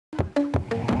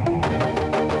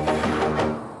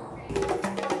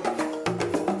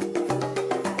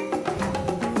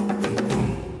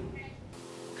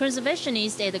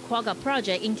Conservationists at the Quagga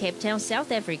project in Cape Town,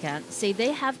 South Africa, say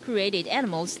they have created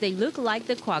animals that look like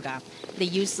the quagga. They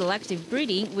use selective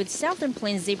breeding with southern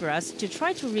plains zebras to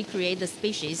try to recreate the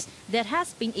species that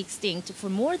has been extinct for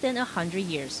more than 100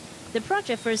 years. The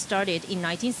project first started in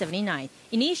 1979,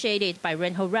 initiated by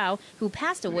Renho Rao, who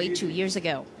passed away 2 years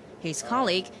ago. His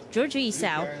colleague, George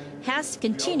Isao, has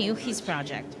continued his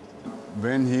project.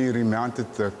 When he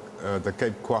remounted the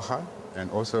Cape Quagga and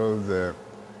also the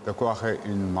Quagga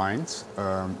in Mainz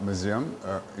museum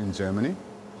in Germany,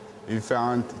 he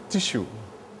found tissue,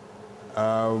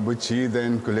 which he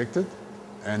then collected,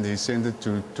 and he sent it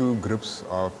to 2 groups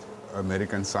of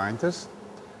American scientists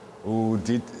who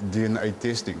did DNA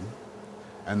testing.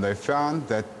 And they found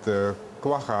that the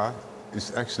quagga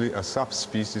is actually a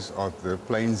subspecies of the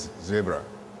plains zebra.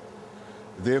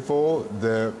 Therefore,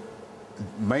 the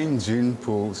main gene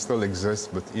pool still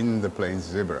exists within the plains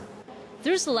zebra.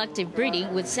 Through selective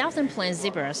breeding with southern plains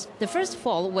zebras, the first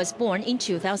foal was born in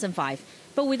 2005,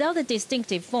 but without the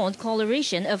distinctive fawn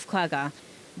coloration of quagga.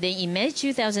 Then in May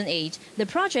 2008, the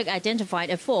project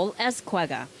identified a foal as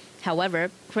quagga.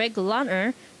 However, Craig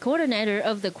Lanner, coordinator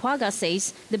of the quagga,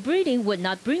 says the breeding would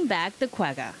not bring back the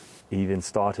quagga. He then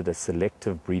started a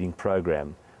selective breeding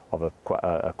program of a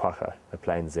quagga, a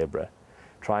plains zebra,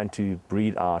 trying to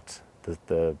breed out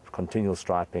the continual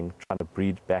striping, trying to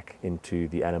breed back into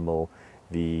the animal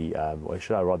or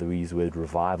should I rather use the word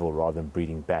revival rather than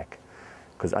breeding back,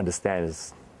 because understand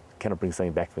is you cannot bring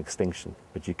something back from extinction,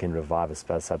 but you can revive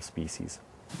a subspecies.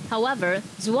 However,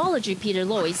 zoology Peter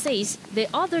Lloyd says the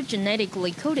other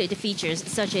genetically coded features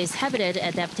such as habitat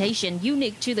adaptation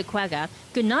unique to the quagga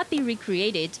could not be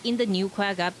recreated in the new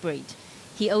quagga breed.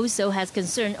 He also has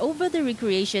concern over the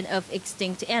recreation of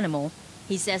extinct animal.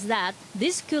 He says that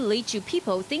this could lead to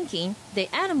people thinking the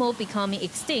animal becoming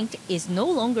extinct is no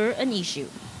longer an issue.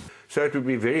 So it would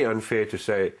be very unfair to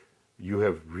say you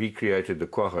have recreated the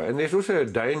quagga. And there's also a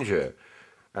danger.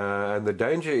 And the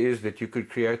danger is that you could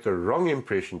create the wrong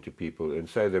impression to people and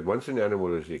say that once an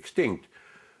animal is extinct,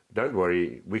 don't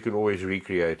worry, we can always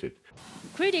recreate it.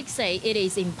 Critics say it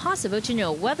is impossible to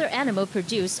know whether animals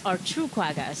produced are true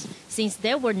quaggas, since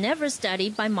they were never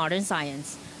studied by modern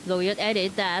science. Lloyd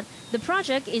added that the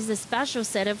project is a special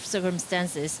set of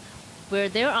circumstances where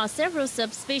there are several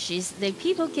subspecies that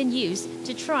people can use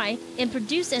to try and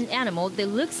produce an animal that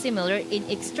looks similar in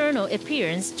external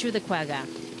appearance to the quagga.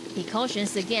 He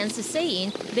cautions against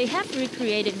saying they have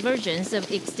recreated versions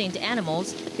of extinct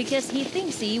animals because he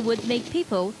thinks it would make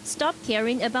people stop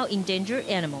caring about endangered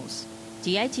animals.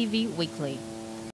 DITV Weekly.